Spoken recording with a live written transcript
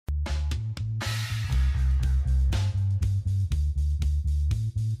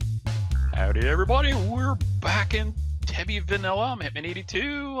Howdy everybody, we're back in Tebby Vanilla. I'm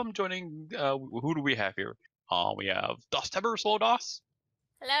Hitman82. I'm joining, who do we have here? We have DasTebbers, hello Das.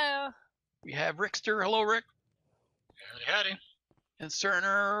 Hello. We have Rickster, hello Rick. Howdy. And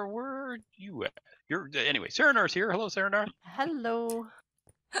Serenar, where are you at? Anyway, Serenar's here, hello Serenar. Hello.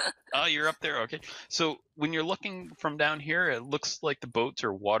 Oh, you're up there, okay. So, when you're looking from down here, it looks like the boats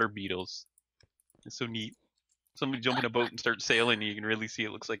are water beetles. It's so neat. Somebody jump in a boat and start sailing, and you can really see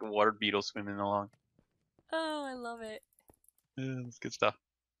it looks like a water beetle swimming along. Oh, I love it. Yeah, that's good stuff.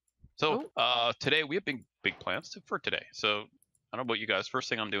 So, today we have big plans for today. So, I don't know about you guys. First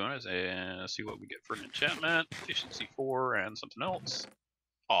thing I'm doing is see what we get for an enchantment, efficiency 4, and something else.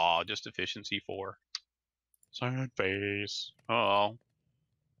 Aw, just efficiency 4. Sad face. Oh.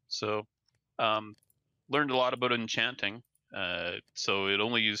 So, learned a lot about enchanting. So it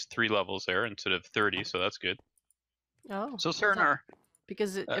only used 3 levels there instead of 30, so that's good. Oh. So, Serenar,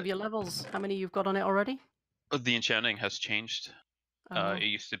 Because of your levels, how many you've got on it already? the enchanting has changed. Oh. It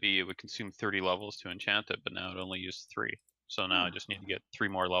used to be it would consume 30 levels to enchant it, but now it only uses 3. So now I just need to get 3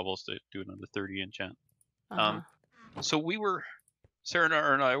 more levels to do another 30 enchant. So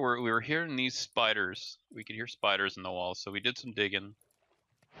Serenar and I we were hearing these spiders. We could hear spiders in the walls, so we did some digging,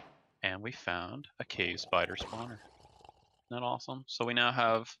 and we found a cave spider spawner. Isn't that awesome? So we now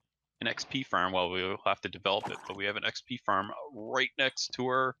have an XP farm. Well, we'll have to develop it, but we have an XP farm right next to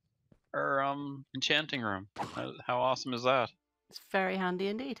our enchanting room. How awesome is that? It's very handy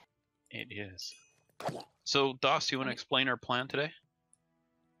indeed. It is. So, Das, you want to explain our plan today?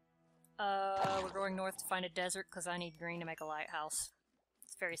 We're going north to find a desert because I need green to make a lighthouse.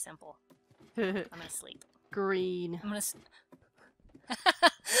 It's very simple. I'm gonna sleep. Green. I'm gonna.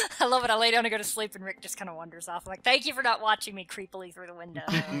 I love it. I lay down to go to sleep, and Rick just kind of wanders off. I'm like, thank you for not watching me creepily through the window.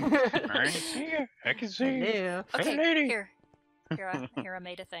 I can see you. I can see you. Yeah. Okay, Hey, lady. here I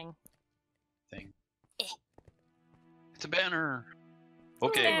made a thing. It's a banner.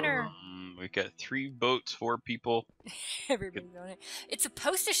 Okay. Banner. We got 3 boats, 4 people. Everybody's on it. It's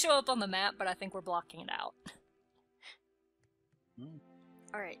supposed to show up on the map, but I think we're blocking it out.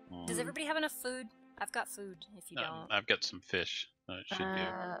 All right. Does everybody have enough food? I've got food. If you don't, I've got some fish. It should do.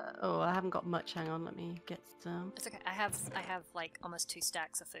 Oh, I haven't got much. Hang on, let me get some. it's okay. I have like almost 2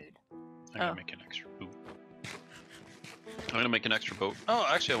 stacks of food. I'm gonna make an extra boat. I'm gonna make an extra boat. Oh,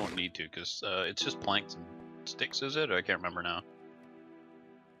 actually, I won't need to because it's just planks and sticks, is it? I can't remember now.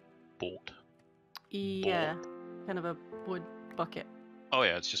 Bolt. Yeah, kind of a wood bucket. Oh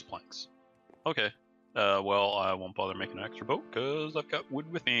yeah, it's just planks. Okay. Well, I won't bother making an extra boat because I've got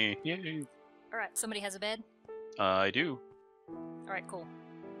wood with me. Yay! All right. Somebody has a bed. I do. All right. Cool.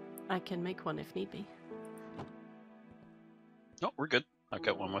 I can make one if need be. Oh, we're good. I've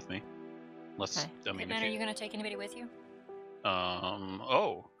got one with me. Unless, Okay. I mean, Hitman, if are you... you gonna take anybody with you?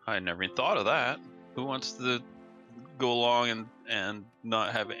 Oh, I never even thought of that. Who wants to go along and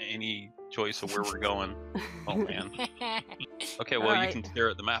not have any choice of where we're going? Oh man. Okay, well Alright. you can stare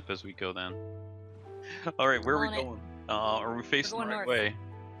at the map as we go then. All right, where are we On it. going? Are we facing the going right north. way?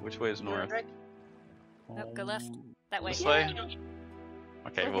 Which way is north? Nope, go left. That way. This way?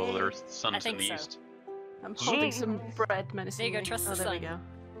 Okay, well Okay. there's the sun I is in think the so. east. I'm holding some bread menacingly. There you go, trust oh, the there we sun. go.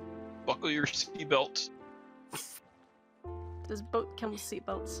 Buckle your seatbelts. Does boat come with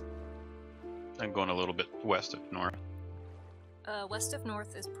seatbelts? I'm going a little bit west of north. West of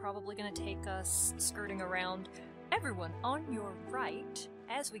north is probably gonna take us skirting around. Everyone, on your right,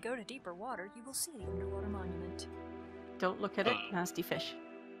 as we go to deeper water, you will see the underwater monument. Don't look at it. Nasty fish.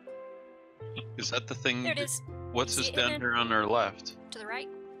 Is that the thing? There it is. What's You this see it, down Hitman? here on our left? To the right.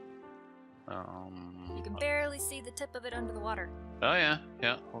 You can barely see the tip of it under the water. Oh yeah,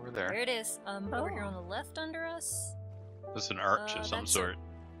 over There there. it is. Over here Oh. on the left under us, This is an arch of some that's sort.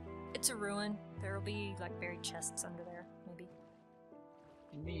 it's a ruin. There will be like buried chests under there, maybe.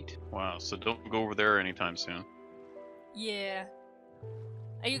 Neat. Wow, so don't go over there anytime soon. Yeah.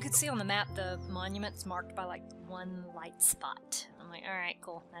 You can see on the map the monument's marked by like 1 light spot. I'm like, alright,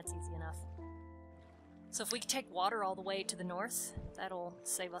 cool, that's easy enough. So if we could take water all the way to the north, that'll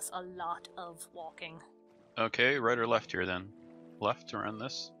save us a lot of walking. Okay, right or left here then? Left around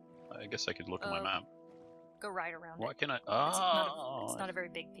this? I guess I could look at my map. Go right around What it. can I... It's not a very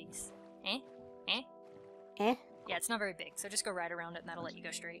big piece. Eh? Eh? Yeah, it's not very big, so just go right around it and that'll let you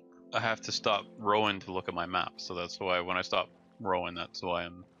go straight. I have to stop rowing to look at my map, so that's why when I stop rowing, that's why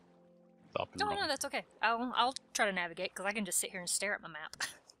I'm stopping No, rowing. no, that's okay. I'll try to navigate, because I can just sit here and stare at my map.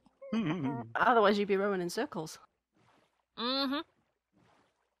 Otherwise, you'd be rowing in circles. Mm-hmm.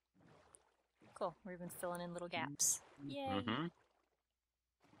 Cool, we've been filling in little gaps. Yay. Mm-hmm.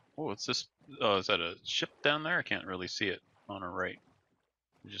 Oh, what's this? Oh, is that a ship down there? I can't really see it on our right.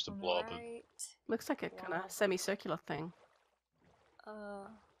 Just a On the blob of... right. Looks like a kind Blob. of semicircular thing. I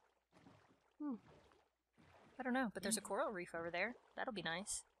don't know, but there's a coral reef over there. That'll be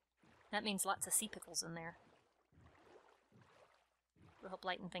nice. That means lots of sea pickles in there. Will help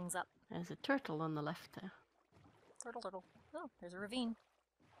lighten things up. There's a turtle on the left there. Turtle. Oh, there's a ravine.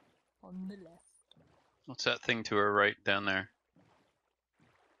 On the left. What's that thing to our right down there?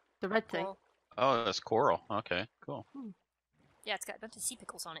 The red thing. Coral. Oh, that's coral. Okay, cool. Yeah, it's got a bunch of sea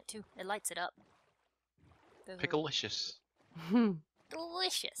pickles on it too. It lights it up. Those are Picklelicious.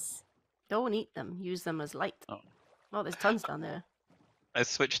 delicious. Don't eat them. Use them as light. Oh. Oh, there's tons down there. I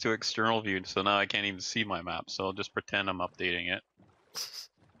switched to external view, so now I can't even see my map, so I'll just pretend I'm updating it. It's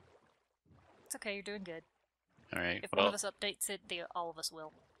okay, you're doing good. Alright, If one of us updates it, all of us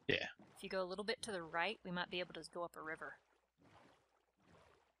will. Yeah. If you go a little bit to the right, we might be able to go up a river.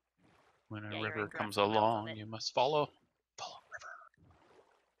 when a Yeah, you're river in comes graphic mouth of along, it. you must follow. Follow river.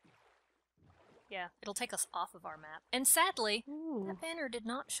 Yeah, it'll take us off of our map. And sadly, Ooh. that banner did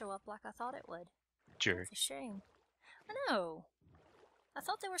not show up like I thought it would. Jerk. That's a shame. I know. I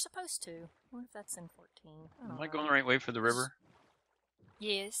thought they were supposed to. What if that's in 14? I don't Am I know. going the right way for the river?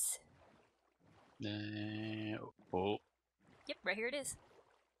 Yes. Oh, Yep, right here it is.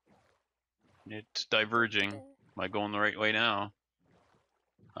 it's diverging. Am I going the right way now?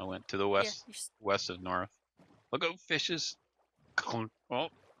 I went to the west, west of north. Look out, fishes! Oh,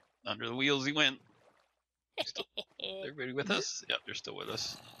 under the wheels he went. Everybody with us? Yep, they're still with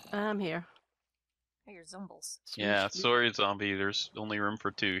us. I'm here. Oh, you're zombies. Yeah, sorry, zombie. There's only room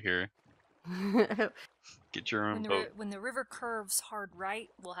for 2 here. Get your own boat. When the river curves hard right,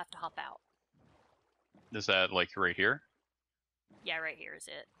 we'll have to hop out. Is that like right here? Yeah, right here is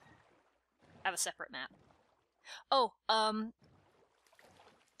it. I have a separate map. Oh,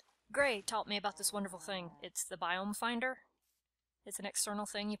 Gray taught me about this wonderful thing. It's the biome finder. It's an external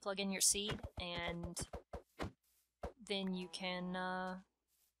thing you plug in your seed, and then you can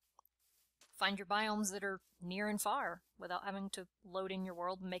find your biomes that are near and far without having to load in your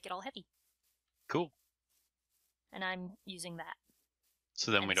world and make it all heavy. Cool. And I'm using that.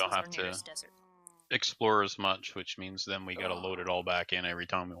 So then And we this don't is our have to nearest desert. explore as much, which means then we gotta load it all back in every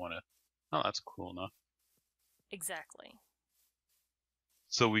time we want to. Oh, that's cool enough. Exactly.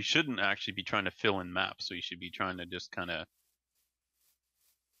 So we shouldn't actually be trying to fill in maps. We should be trying to just kind of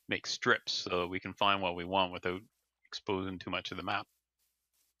make strips so we can find what we want without exposing too much of the map.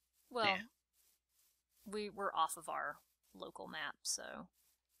 Well, Yeah. we were off of our local map, so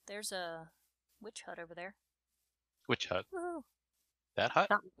there's a witch hut over there. Which hut? Woohoo! That hut?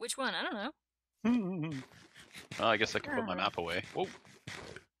 Which one? I don't know. Well, I guess I can put my map away. Whoa.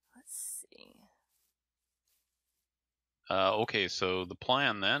 Let's see. Okay, so the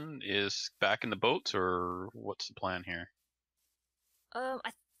plan then is back in the boats, or what's the plan here?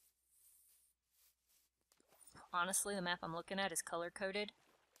 Honestly, the map I'm looking at is color-coded,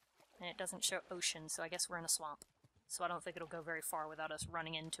 and it doesn't show ocean, so I guess we're in a swamp. So I don't think it'll go very far without us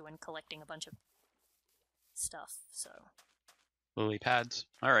running into and collecting a bunch of stuff, so... Lily pads.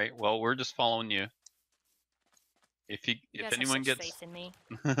 All right. Well, we're just following you. You If guys anyone have such gets, faith in me.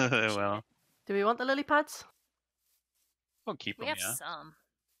 well, Do we want the lily pads? I'll keep We them. have Yeah. some.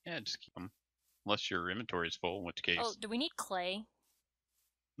 Yeah, just keep them. Unless your inventory is full, in which case, Oh, do we need clay?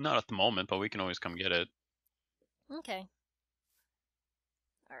 not at the moment, but we can always come get it. Okay.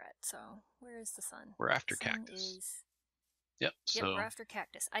 Alright, so where is the sun? We're after Sun cactus. is... Yep. Yep, So we're after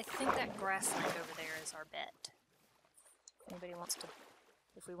cactus. I think that grassland over there is our bet. If anybody wants to...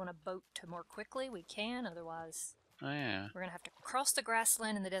 If we want to boat to more quickly, we can. Otherwise, oh yeah. we're going to have to cross the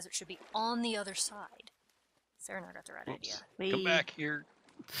grassland and the desert should be on the other side. Sarah and I got the right Oops. idea. Come back here.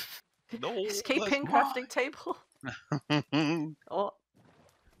 No. Escaping let's crafting table. walk. Oh,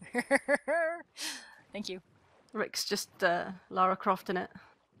 Thank you. Rick's just Lara Croft in it.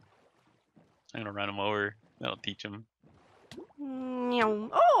 I'm gonna run him over. That'll teach him. Meow.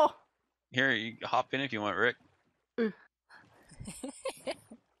 Oh! Here, you hop in if you want, Rick.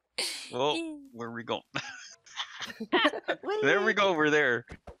 Well, where are we going? There we go. We're there.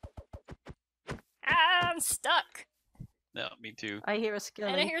 I'm stuck. No, me too. I hear a And I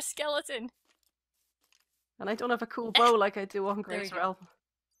skeleton. hear a skeleton. And I don't have a cool bow like I do on There Grace you go. Realm.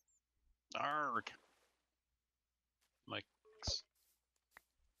 Arg. Like,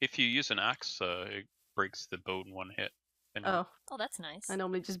 if you use an axe, it breaks the boat in one hit. And Oh, Oh, that's nice. I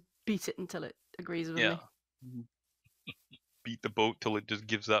normally just beat it until it agrees with yeah. Beat the boat till it just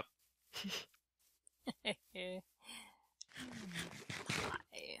gives up. Pie.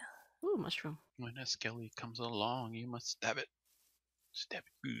 Ooh, mushroom. When a skelly comes along, you must stab it. Stab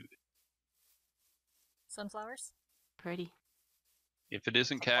it good. Sunflowers? Pretty. If it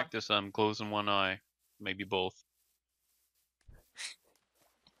isn't cactus, I'm closing one eye. Maybe both.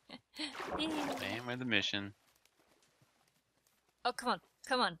 Same with the mission. Oh, come on.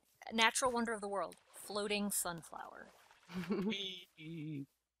 Come on. Natural wonder of the world. Floating sunflower.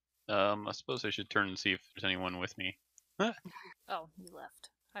 I suppose I should turn and see if there's anyone with me. Oh, you left.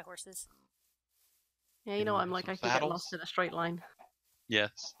 Hi, horses. Yeah, you know, I'm like, I Some can get lost saddles? in a straight line.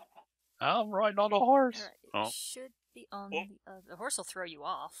 Yes. I'm riding on a horse. Alright, Oh. it should be on the other. The horse will throw you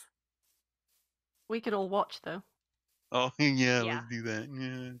off. We could all watch, though. Oh, yeah, Yeah. let's do that.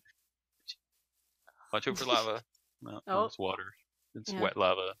 Yeah. Watch out for lava. No, Oh. it's water. It's Yeah. wet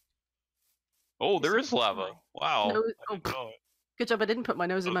lava. Oh, there is lava. my. Wow. No, I didn't know it. Good job I didn't put my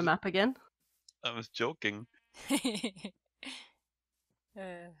nose in my map again. I was joking.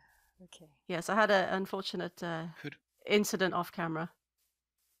 Okay. Yes, I had an unfortunate Could- incident off camera.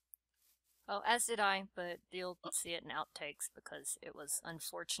 Oh, as did I, but you'll see it in outtakes because it was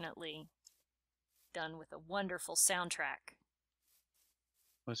unfortunately done with a wonderful soundtrack.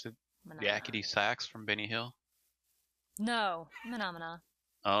 Was it Phenomena. Yakety Sax from Benny Hill? No, Phenomena.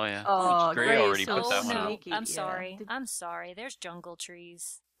 Oh, yeah. Oh, Gray Gray's already so put Oh that one no, up. sneaky, I'm yeah. sorry. Did- I'm sorry. There's jungle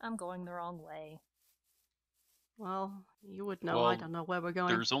trees. I'm going the wrong way. Well, you would know. I Well, don't know where we're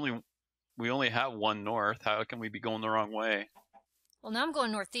going. We only have one north. How can we be going the wrong way? Well, now I'm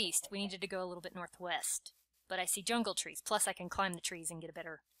going northeast. We needed to go a little bit northwest. But I see jungle trees. Plus, I can climb the trees and get a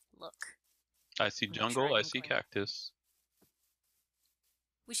better look. I see I'm not sure jungle, I I can see climb. cactus.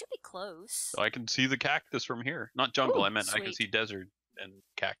 We should be close. I can see the cactus from here. Not jungle, Ooh, I meant I can sweet. see desert and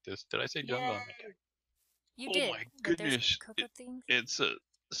cactus. Did I say jungle? I meant cactus. You Oh did. my but there's goodness, cocoa things. It's a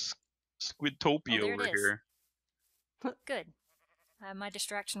squidtopia Oh, there it over is. here. Good. My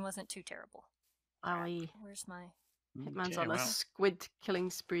distraction wasn't too terrible. Owie. Where's my... Hitman's Okay, on a well. squid killing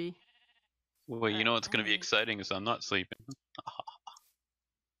spree. Well, you know Alright, what's going to be alright. exciting is I'm not sleeping.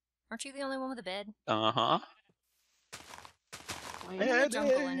 Aren't you the only one with a bed? Uh-huh. We're in the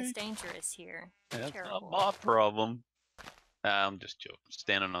jungle and it's dangerous here. That's not Terrible. my problem. I'm just joking.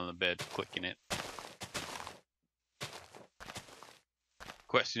 Standing on the bed, clicking it.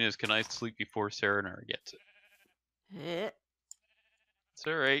 Question is, can I sleep before Serenar gets it? Eh. It's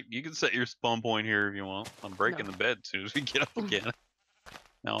alright. You can set your spawn point here if you want. I'm breaking No. the bed as soon as we get up again.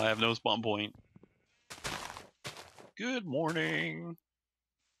 Now I have no spawn point. Good morning.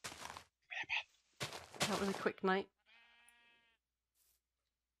 That was a quick night.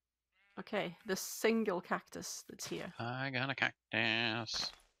 Okay, the single cactus that's here. I got a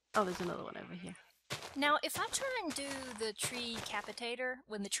cactus. Oh, there's another one over here. Now, if I try and do the tree capitator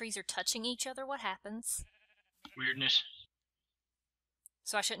when the trees are touching each other, what happens? Weirdness.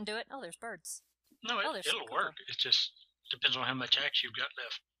 So I shouldn't do it? Oh, there's birds. No, Oh, there's it'll some work. It just depends on how much axe you've got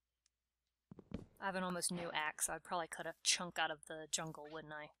left. I have an almost new axe, so I'd probably cut a chunk out of the jungle,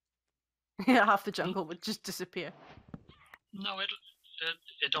 wouldn't I? Yeah, half the jungle would just disappear. No,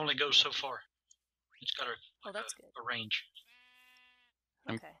 it only goes so far. It's got Oh, that's good. a range.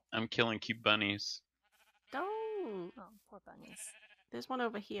 Okay. I'm killing cute bunnies. Don't. Oh, poor bunnies. There's one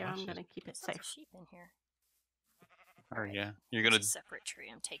over here. That's I'm just- gonna keep it There's lots safe. of sheep in here. Oh yeah. You're It's gonna a separate tree.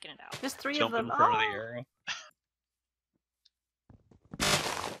 I'm taking it out. There's three jump of them. in front of the Oh! arrow.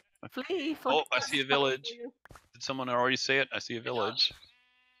 Flee! Oh, I see a village. Did someone already say it? I see a village.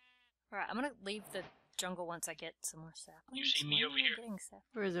 Alright, I'm gonna leave the jungle once I get some more saplings. You see me When over am I here? getting sap-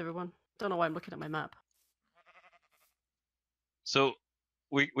 Where is everyone? Don't know why I'm looking at my map. So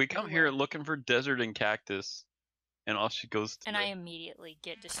we come here looking for desert and cactus, and off she goes to And the- I immediately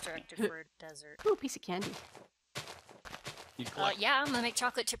get distracted for a desert. Ooh, piece of candy. you collect- Yeah, I'm gonna make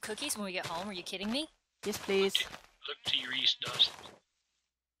chocolate chip cookies when we get home. Are you kidding me? Yes, please. Look to your east, Dust.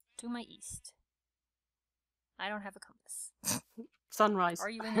 To my east. I don't have a compass. Sunrise. Are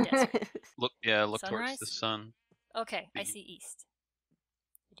you in the desert? look towards Sunrise? the sun. Okay, I The- see east.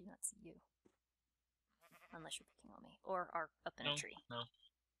 I do not see you. Unless you're picking on me. Or are up in No, a tree. no.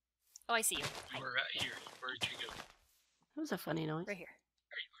 Oh, I see you. You were right here. Where'd you go? That was a funny noise. Right here.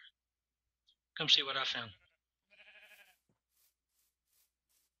 Come see what I found.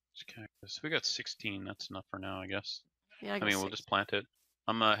 It's cactus. We got 16. That's enough for now, I guess. Yeah, I got mean, we'll 6. just plant it.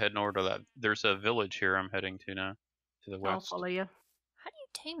 I'm heading over to that. There's a village here I'm heading to now, to the I'll west. follow you. How do you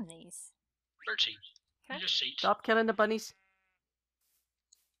tame these? Birdseed. Can I- Just seeds. Stop killing the bunnies.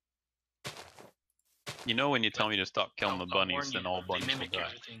 You know when you tell me to stop killing the I'll warn bunnies, then you, all they bunnies will mimic die.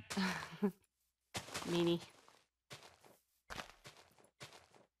 everything. Meanie.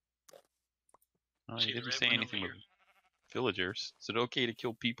 Oh, See you the didn't red say one over anything with here? villagers. Is it okay to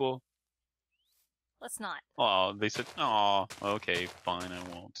kill people? Let's not. Oh, they said, oh, okay, fine, I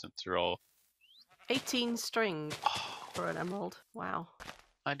won't, since they're all... 18 string. Oh, for an emerald. Wow.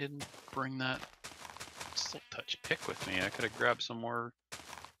 I didn't bring that Silk Touch pick with me. I could have grabbed some more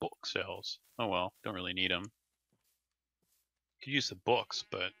book shells. Oh well, don't really need them. Could use the books,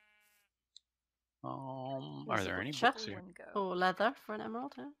 but are There's a there any butcher. books here? Oh, leather for an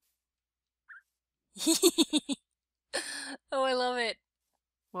emerald, huh? Oh, I love it.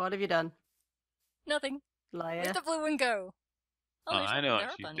 What have you done? Nothing. Liar. Where'd the blue one go? Oh, there's I know there what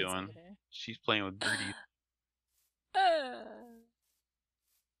are she's bunnies doing. over there. She's playing with birdie.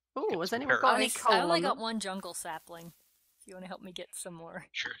 Oh, Get has some anyone parrots. got any coal I only on got them? one jungle sapling. If you want to help me get some more.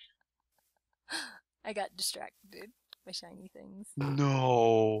 Sure. I got distracted by shiny things.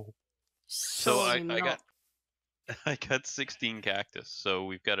 No. So Surely I not. I got 16 cactus, so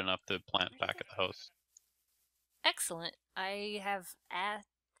we've got enough to plant back at the house. Excellent. I have a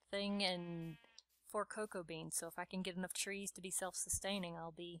thing and 4 cocoa beans, so if I can get enough trees to be self-sustaining,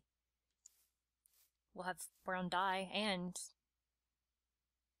 we'll have brown dye and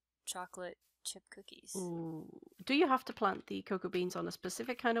chocolate chip cookies. Ooh. Do you have to plant the cocoa beans on a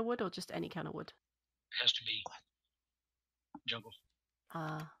specific kind of wood or just any kind of wood? It has to be jungle.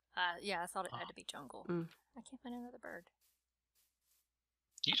 Yeah, I thought it had to be jungle. Mm. I can't find another bird.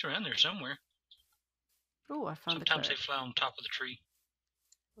 He's around there somewhere. Oh, I found Sometimes a they carrot. fly on top of the tree.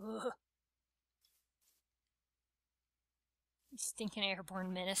 Ugh. You stinking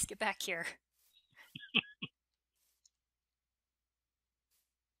airborne menace, get back here.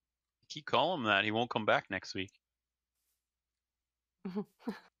 Keep calling him that. He won't come back next week.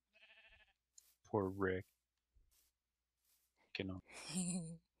 Poor Rick. You know.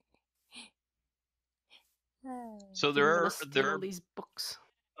 So I'm gonna steal all these books.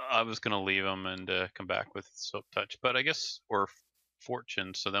 I was gonna leave them and come back with Silk Touch, but I guess or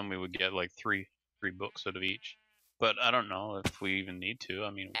Fortune. So then we would get like three books out of each. But I don't know if we even need to.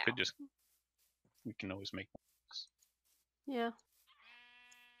 I mean, we can always make books. Yeah.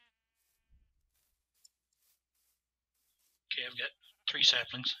 Okay, I've got 3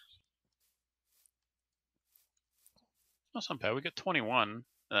 saplings. That's not bad. We got 21.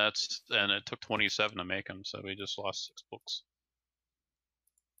 And it took 27 to make them, so we just lost 6 books.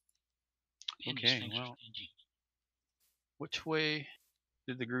 And these Okay, things are well, stingy. which way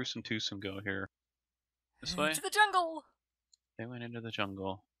did the gruesome twosome go here? This way? To the jungle! They went into the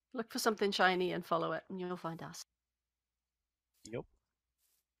jungle. Look for something shiny and follow it, and you'll find us. Yep.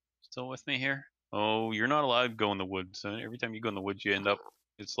 Still with me here? Oh, you're not allowed to go in the woods. Every time you go in the woods, you end up.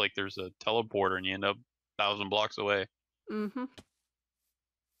 It's like there's a teleporter, and you end up 1,000 blocks away. Mm-hmm.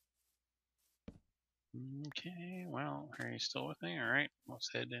 Okay, well, are you still with me? All right,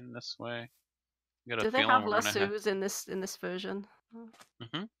 let's head in this way. Got a Do they feeling have we're gonna lassos in this version?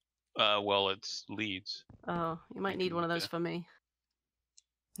 Well, it's leads. Oh, you might need one of those for me.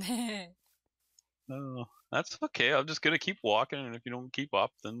 Oh, that's okay. I'm just gonna keep walking, and if you don't keep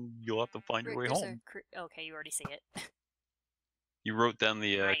up, then you'll have to find your way There's home. Okay, you already see it. You wrote down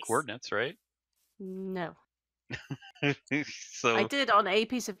the Nice. coordinates, right? No. So I did on a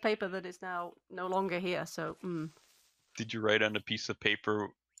piece of paper that is now no longer here, so did you write on a piece of paper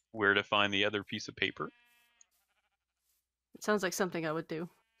where to find the other piece of paper? It sounds like something I would do.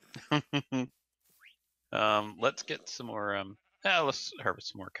 Let's get some more let's harvest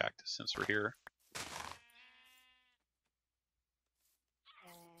some more cactus since we're here.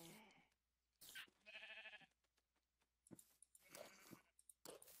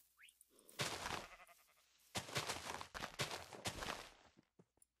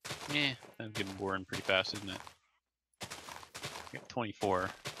 Yeah, that's getting boring pretty fast, isn't it? We got 24.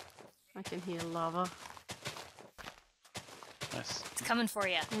 I can hear lava. Nice. It's coming for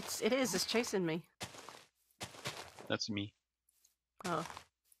you. It's chasing me. That's me. Oh,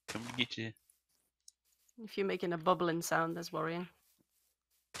 Come to get you. if you're making a bubbling sound, that's worrying.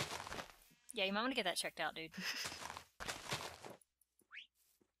 Yeah, you might want to get that checked out, dude.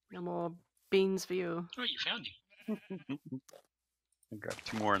 No more beans for you. Oh, you found him. I'll grab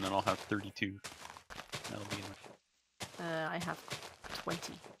 2 more and then I'll have 32. That'll be enough. I have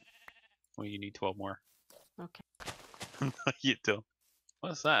 20. Well, you need 12 more. Okay. You don't.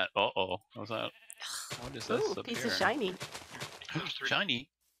 What's that? Uh-oh. What's that? What is this Ooh, up piece here? of shiny. Who's 3? Shiny?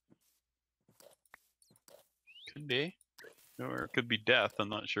 Could be. Or it could be death. I'm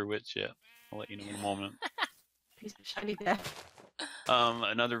not sure which yet. I'll let you know in a moment. Piece of shiny death.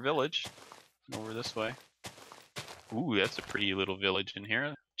 Another village. Over this way. Ooh, that's a pretty little village in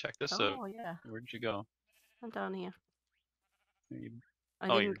here. Check this out. Oh, yeah. Where'd you go? I'm down here. I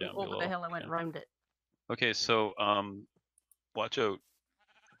Oh, you're didn't down go over below. the hill, I went Yeah. round it. Okay, so, watch out.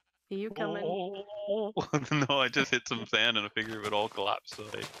 Are you coming? Oh, no, I just hit some sand and I figured it would all collapse, so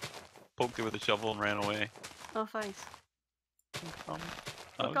I poked it with a shovel and ran away. Oh, thanks. That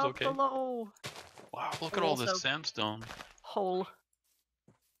Look was up okay. below. Wow, look And at all this also- sandstone. Hole.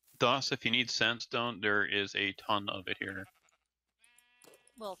 Thus, if you need sandstone, there is a ton of it here.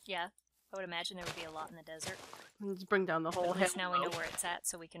 Well, yeah. I would imagine there would be a lot in the desert. Just bring down the But whole at least hill. now we know where it's at,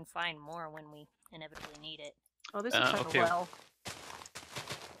 so we can find more when we inevitably need it. Oh, this looks like okay. a well.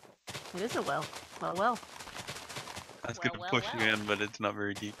 It is a well. Well. I was Well, gonna well, push you well. in, but it's not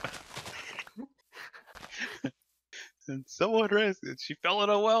very deep. And someone rescued. She fell in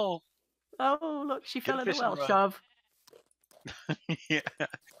a well. Oh, look, she fell a in a fishing well. rod. Shove. Yeah.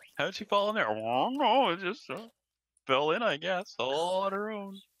 How did she fall in there? Oh no, it just fell in, I guess, all on her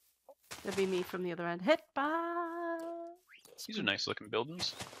own. That'd be me from the other end. Hit by. These are nice looking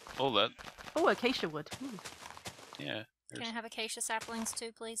buildings. Oh, that. Oh, acacia wood. Yeah. Can I have acacia saplings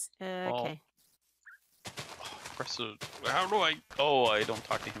too, please? Okay. Press the. How do I? Oh, I don't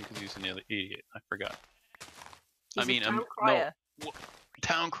talk to him because he's an idiot. I forgot. He's a town no. crier.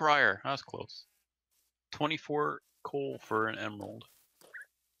 Town crier. That's close. 24 coal for an emerald.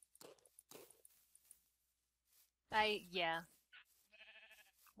 Yeah.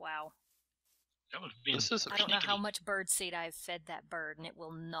 Wow. That was being. This is. I don't know how much bird seed I've fed that bird, and it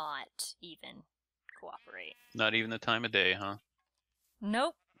will not even cooperate. Not even the time of day, huh?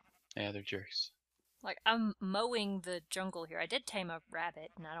 Nope. Yeah, they're jerks. Like, I'm mowing the jungle here. I did tame a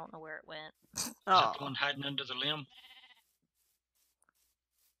rabbit, and I don't know where it went. Is Oh. that the one hiding under the limb?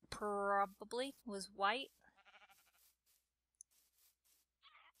 Probably was white.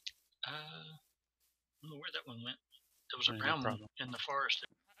 I don't know where that one went. There was a No brown one problem. in the forest.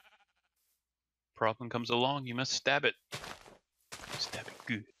 Problem comes along, you must stab it. Stab it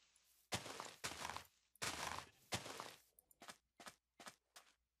good.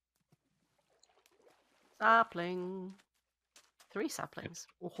 Sapling. 3 saplings.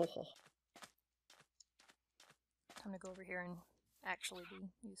 Oh, ho, ho. Time to go over here and actually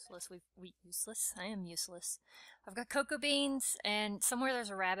be useless. We useless? I am useless. I've got cocoa beans, and somewhere there's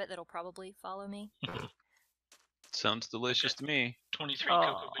a rabbit that'll probably follow me. Sounds delicious to me. 23 Oh.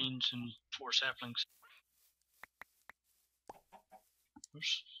 cocoa beans and 4 saplings.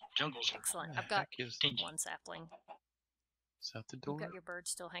 Those jungles are Excellent. Where I've the got heck is, one sapling. is that the You've door? got your bird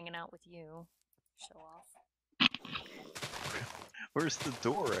still hanging out with you. Show off. Where's the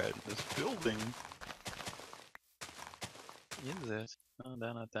door at in this building? Is it? Oh,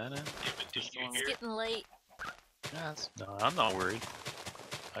 down at that end? Did you It's hear? getting late. Yes. No, I'm not worried.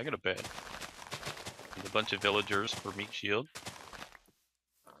 I got a bed. And a bunch of villagers for meat shield.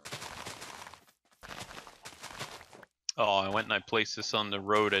 Oh, I went and I placed this on the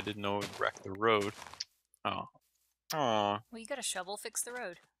road. I didn't know it would wreck the road. Oh. Oh. Well, you got a shovel. Fix the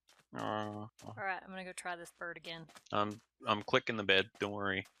road. Oh. All right, I'm gonna go try this bird again. I'm clicking the bed. Don't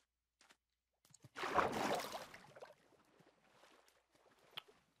worry.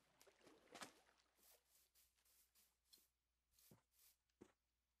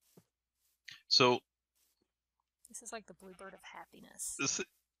 So This is like the bluebird of happiness. this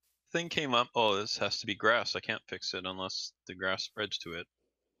thing came up. Oh, this has to be grass. I can't fix it unless the grass spreads to it.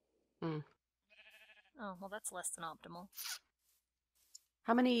 Oh, well, that's less than optimal.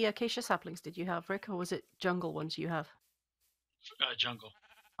 How many acacia saplings did you have, Rick, or was it jungle ones you have? Jungle.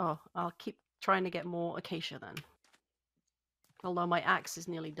 Oh, I'll keep trying to get more acacia then. Although my axe is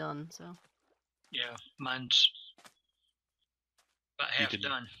nearly done, so. Yeah, mine's about half didn't-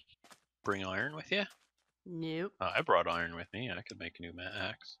 done. Bring iron with you? Nope. I brought iron with me. I could make a new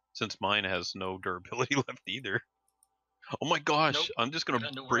axe. Since mine has no durability left either. Oh my gosh! Nope. I'm just I gonna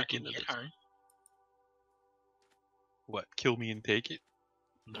don't know where I break can into get this. iron. What? Kill me and take it?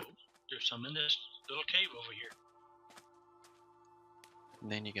 No, there's some in this little cave over here.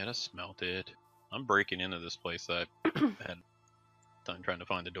 And then you gotta smelt it. I'm breaking into this place that I had time trying to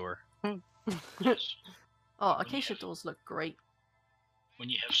find the door. Yes. Oh, acacia doors look great. When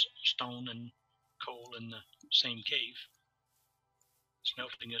you have stone and coal in the same cave,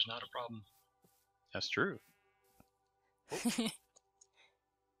 smelting is not a problem. That's true.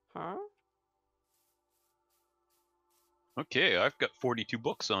 Huh? Okay, I've got 42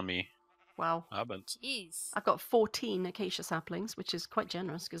 books on me. Wow. I've been Jeez. I've got 14 acacia saplings, which is quite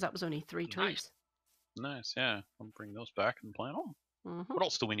generous because that was only 3 Nice. trees. nice. Yeah, I'll bring those back and plant them. Mm-hmm. What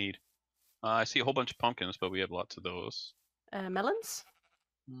else do we need? I see a whole bunch of pumpkins, but we have lots of those. Melons?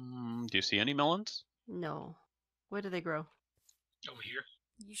 Do you see any melons? No. Where do they grow? Over here.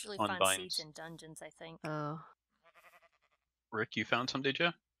 You usually On find vines. seeds in dungeons, I think. Oh. Rick, you found some, did you?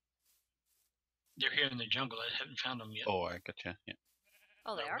 They're here in the jungle. I haven't found them yet. Oh, I gotcha. Yeah.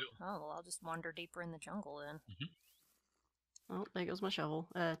 Oh, they I are? will. Oh, well, I'll just wander deeper in the jungle then. Oh, there goes my shovel.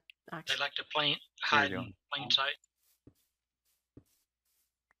 Axe. They like to plain There hide you in go. plain sight.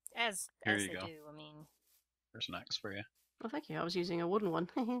 As Here as you they go. do. I mean, There's an axe for you. Well, thank you. I was using a wooden one.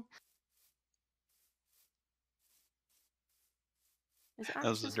 Is That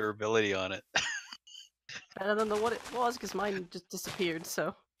was the axes durability on it. better than what it was? Because mine just disappeared.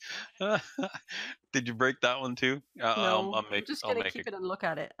 So Did you break that one too? no, I'll I'm make. just I'll gonna make keep it. it and look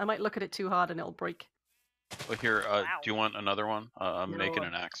at it. I might look at it too hard and it'll break. Well, here. wow. Do you want another one? I'm making No.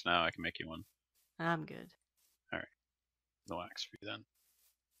 an axe now. I can make you one. I'm good. No axe for you then.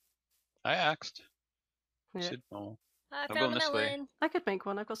 I axed. Yeah. Should know. I I'm found going the this way. melon. I could make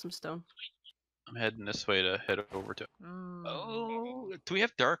one. I've got some stone. I'm heading this way to head over to. Mm. Oh, do we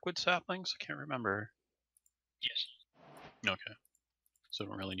have darkwood saplings? I can't remember. Yes. Okay. So I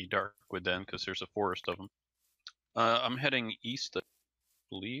don't really need darkwood then, because there's a forest of them. I'm heading east, I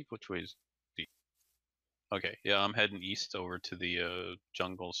believe. Which way is east? Okay, yeah, I'm heading east over to the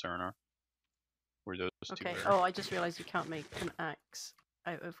jungle Cerner. Where those Okay. two are. Oh, I just realized you can't make an axe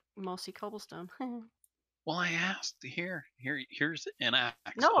out of mossy cobblestone. Well, I asked. Here's an axe.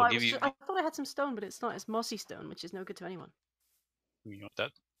 No, I'll I give was you. I thought I had some stone, but it's not. It's mossy stone, which is no good to anyone. You want that?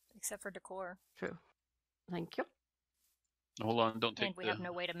 Except for decor. True. Thank you. Hold on, don't take And we the. have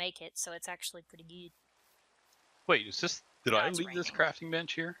no way to make it, so it's actually pretty good. Wait, is this? Did Oh, I it's leave this raining. crafting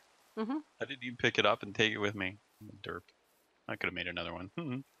bench here? Mm-hmm. I didn't even pick it up and take it with me. Derp. I could have made another one.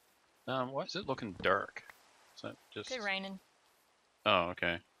 Why is it looking dark? Is that just? Good raining. Oh,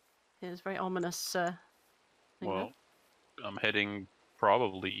 okay. It's very ominous. Thing Well, I'm heading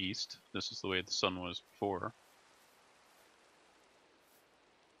probably east. This is the way the sun was before.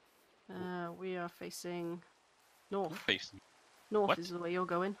 we are facing north. Facing. North What? is the way you're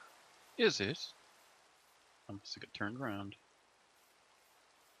going. Is it? I must have got turned around.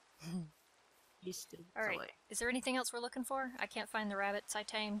 East is All the right. way. Is there anything else we're looking for? I can't find the rabbits I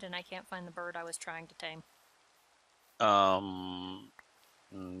tamed, and I can't find the bird I was trying to tame.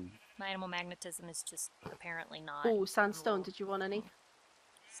 Mm, My animal magnetism is just apparently not. Oh, sandstone. Ooh. Did you want any?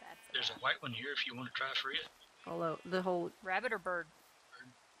 Sad for There's a that. white one here if you want to try for it. Although the whole Rabbit or bird?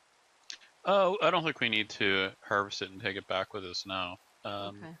 oh, I don't think we need to harvest it and take it back with us now.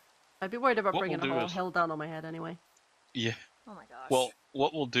 okay. I'd be worried about what bringing we'll a do whole is- hill down on my head anyway. Yeah. Oh my gosh. Well,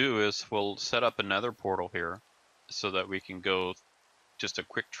 what we'll do is we'll set up a nether portal here, so that we can go just a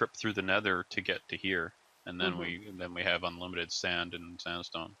quick trip through the nether to get to here, and then we have unlimited sand and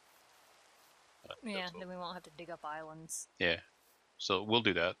sandstone. yeah, that's what- then we won't have to dig up islands. Yeah. So we'll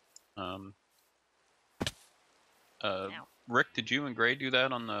do that. Ow. Rick, did you and Gray do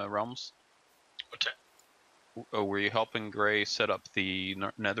that on the realms? What's that? Oh, were you helping Gray set up the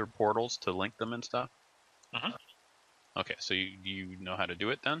nether portals to link them and stuff? Uh-huh. Okay, so you know how to do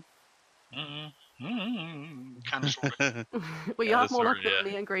it then? Kind of, sort of. Well, you Yeah, have more luck sorta, yeah.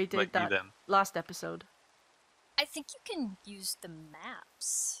 than me and Gray did Like you that then. last episode. I think you can use the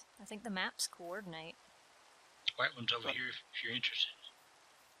maps. I think the maps coordinate. White one's over here if you're interested.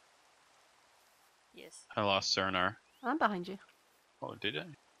 Yes. I lost Cernar. I'm behind you. Oh, did I?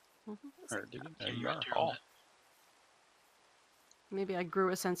 Mm-hmm. Or did I? Yeah, You you're are. right there on Oh. that. Maybe I grew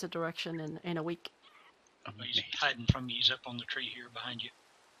a sense of direction in a week. He's Amazing. hiding from you. He's up on the tree here behind you.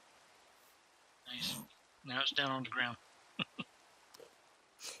 Nice. Now it's down on the ground.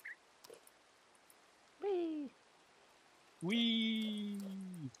 Whee! Whee!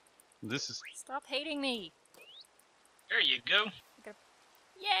 This is Stop hating me. There you go.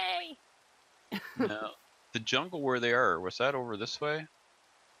 Yay! now the jungle where they are. Was that over this way?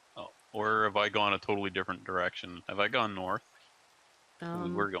 Oh, or have I gone a totally different direction? Have I gone north?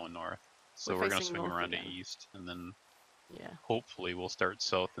 We're going north, so we're we're gonna facing swing north around again. to east, and then Yeah. hopefully we'll start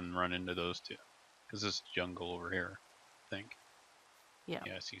south and run into those two. Because this is jungle over here, I think. Yeah.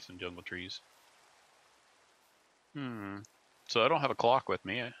 Yeah, I see some jungle trees. So I don't have a clock with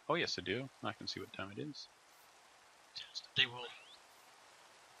me. Oh yes, I do. I can see what time it is.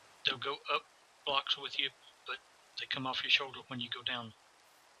 They'll go up blocks with you, but they come off your shoulder when you go down.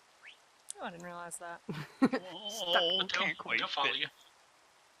 Oh, I didn't realize that. Oh, But they'll follow you.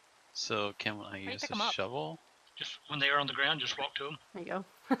 So can I you use pick a 'em up? shovel? Just when they are on the ground, just walk to them. There you go.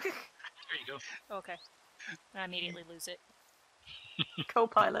 There you go. Okay. I immediately lose it.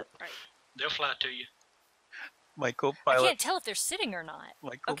 Co-pilot. They'll fly to you. My I co-pilot. can't tell if they're sitting or not.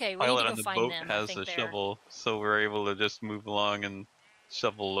 My Okay, we need to co-pilot go on the find boat them. I has think a they're- shovel, so we're able to just move along and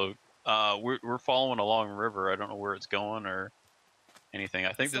shovel load. We're following along the river. I don't know where it's going or anything.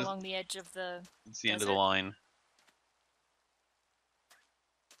 I think It's this along the edge of the. it's the end of the desert. line.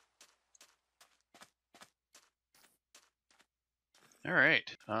 All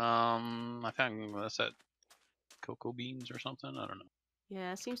right. I found what's that? Cocoa beans or something? I don't know.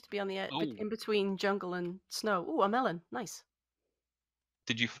 Yeah, it seems to be on the edge, Oh. in between jungle and snow. Ooh, a melon. Nice.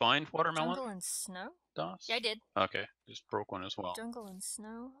 Did you find watermelon, Jungle and snow? Das? Yeah, I did. Okay, just broke one as well. Jungle and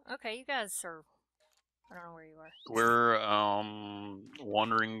snow. Okay, you guys are. I don't know where you are. We're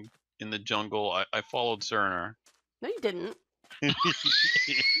wandering in the jungle. I followed Cerner. No, you didn't.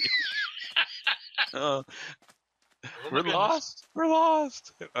 Uh, Oh my we're goodness. lost. We're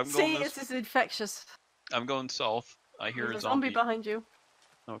lost. See, this is infectious. I'm going south. I hear There's a a zombie zombie. behind you.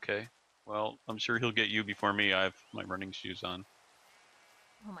 Okay. Well, I'm sure he'll get you before me. I have my running shoes on.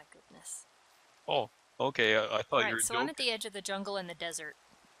 Oh my goodness. Oh, okay. I thought you were Alright, so I'm joking. at the edge of the jungle in the desert.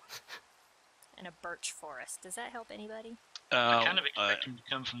 In a birch forest. Does that help anybody? I kind of expect him to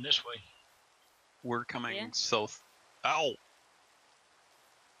come from this way. We're coming Yeah? south. Ow!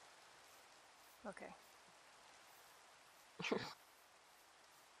 Okay.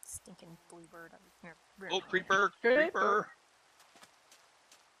 Stinking bluebird. Oh, creeper! Creeper. Creeper!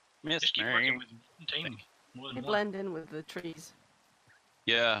 Miss Just keep me. working with the team. More You than one. blend in with the trees.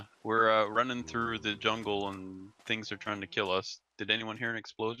 Yeah, we're running through the jungle and things are trying to kill us. Did anyone hear an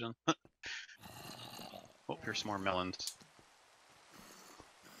explosion? Oh, here's some more melons.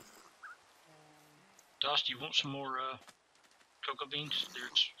 Dos, do you want some more cocoa beans?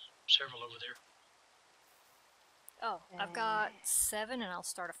 There's several over there. Oh, I've got 7 and I'll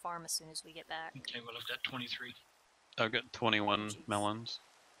start a farm as soon as we get back. Okay, well, I've got 23. I've got 21 Jeez. melons.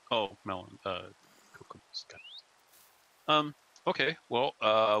 Oh, melon. Cocoa beans. Got it. Okay. Well,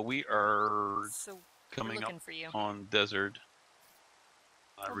 we are So, we're coming up looking for you. on desert.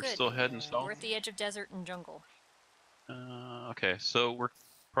 Oh, We're good. still heading south. We're at the edge of desert and jungle. Okay, so we're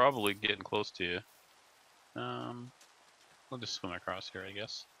probably getting close to you. We'll just swim across here, I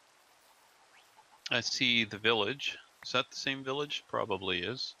guess. I see the village. Is that the same village? Probably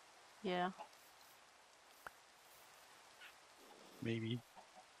is. Yeah. Maybe.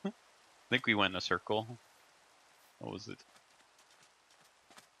 I think we went in a circle. What was it?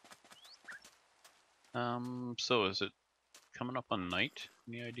 So is it coming up on night?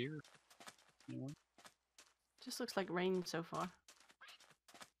 Any idea? Anyone? Just looks like rain so far.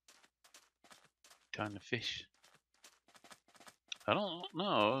 Time to fish. I don't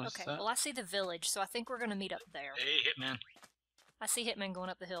know. Is Okay, that... well, I see the village, so I think we're gonna meet up there. Hey, Hitman. I see Hitman going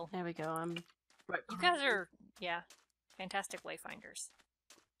up the hill. There we go. I'm right. You behind guys are, yeah, fantastic wayfinders.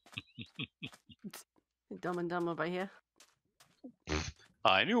 Dumb and Dumber by here.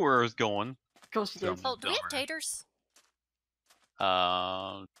 I knew where I was going. Of course you did. Dumb. Oh, do we have Dumber. taters?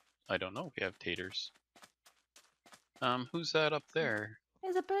 I don't know if we have taters. Who's that up there?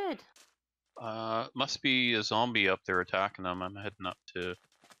 There's a bird. Must be a zombie up there attacking them. I'm heading up to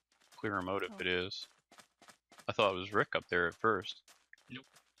clear him out if Oh. it is. I thought it was Rick up there at first. Nope.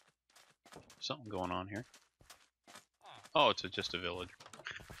 Something going on here. Oh, it's just a village.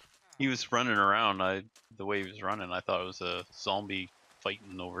 He was running around. The way he was running, I thought it was a zombie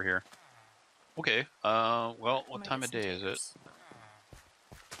fighting over here. Okay. Well, I'm what gonna time get of some day is it? taters.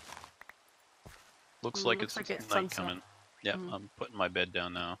 Looks like looks it's like it's night sunset. coming. Yeah, Mm. I'm putting my bed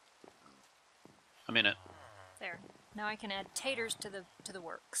down now. I'm in it. There. Now I can add taters to the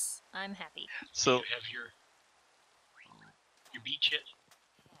works. I'm happy. So Do you have your beets yet?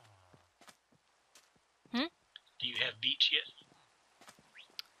 Hmm? Do you have beets yet?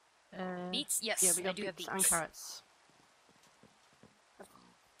 Beets? Yes, Yeah, we I got do have beets beets. and carrots.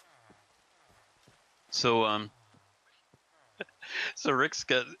 So so Rick's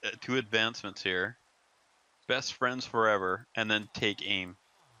got 2 advancements here. Best friends forever, and then take aim.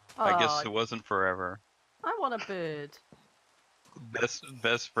 I guess Aw, it wasn't forever. I want a bird.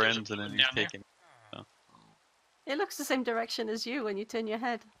 Best friends, and then one he's down there. taking. It looks the same direction as you when you turn your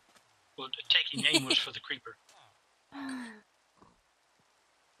head. Well, the taking aim was for the creeper.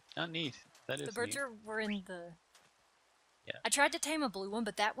 Oh, neat. That is The birds neat. were in the... Yeah. I tried to tame a blue one,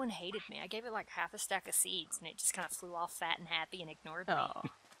 but that one hated me. I gave it like half a stack of seeds, and it just kind of flew off fat and happy and ignored me. Oh,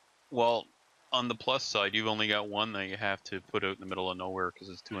 Well, on the plus side, you've only got one that you have to put out in the middle of nowhere because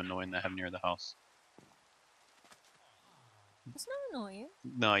it's too annoying to have near the house. It's not annoying.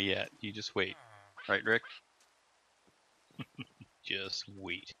 Not yet. You just wait. Right, Rick? Just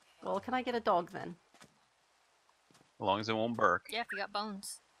wait. well, can I get a dog then? As long as it won't bark. Yeah, if you got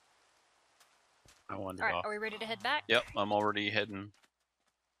bones. I wandered Alright, off. are we ready to head back? Yep, I'm already heading,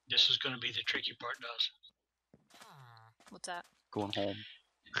 This is going to be the tricky part, Dos. What's that? going home.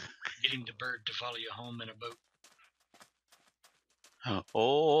 Getting the bird to follow you home in a boat.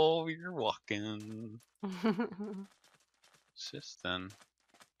 Oh, you're walking. Sis, then.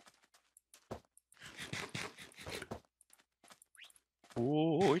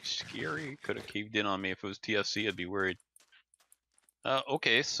 Oh, it's scary. Could have caved in on me if it was TFC. I'd be worried.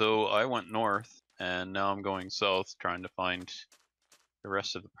 Okay, so I went north, and now I'm going south, trying to find the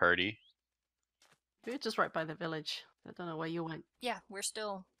rest of the party. We're just right by the village. I don't know where you went. Yeah, we're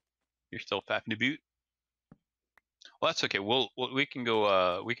still. You're still fapping to boot. Well, that's okay. We can go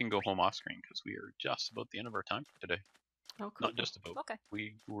home off screen because we are just about the end of our time for today. Oh, cool. Not just about. Okay.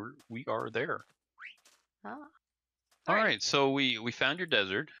 We are there. Ah. All right. So we found your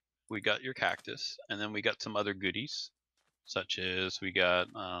desert. We got your cactus, and then we got some other goodies, such as we got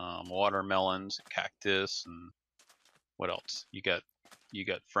watermelons, cactus, and what else? You got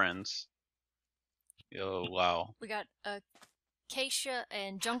friends. Oh wow. We got acacia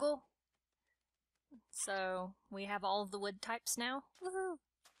and jungle. So we have all of the wood types now. Woohoo!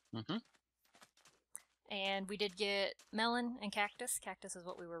 Mm-hmm. And we did get melon and cactus. Cactus is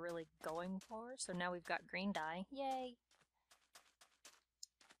what we were really going for. So now we've got green dye. Yay!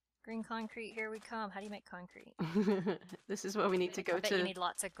 Green concrete, here we come. How do you make concrete? This is where we need to go I bet to. you need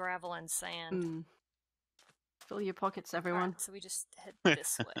lots of gravel and sand. Mm. Fill your pockets, everyone. Alright, so we just head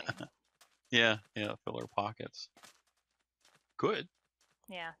this way. Yeah, fill our pockets. Good.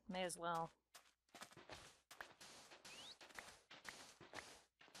 Yeah, may as well.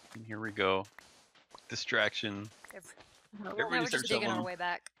 And here we go. Distraction. Oh, Now Everybody we're starts just digging something. our way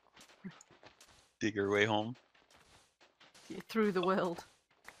back. Dig our way home. through the world,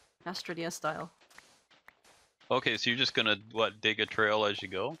 Astrodia style. Okay, so you're just gonna dig a trail as you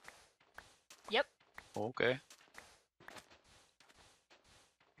go? Yep. Okay.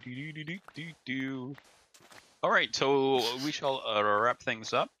 Do. All right, so we shall wrap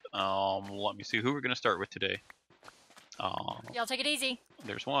things up. Let me see who we're gonna start with today. Y'all take it easy.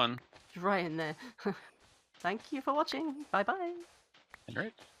 There's one. Right in there. Thank you for watching. Bye bye. All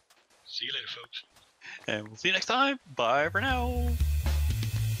right, See you later, folks. and we'll see you next time. Bye for now.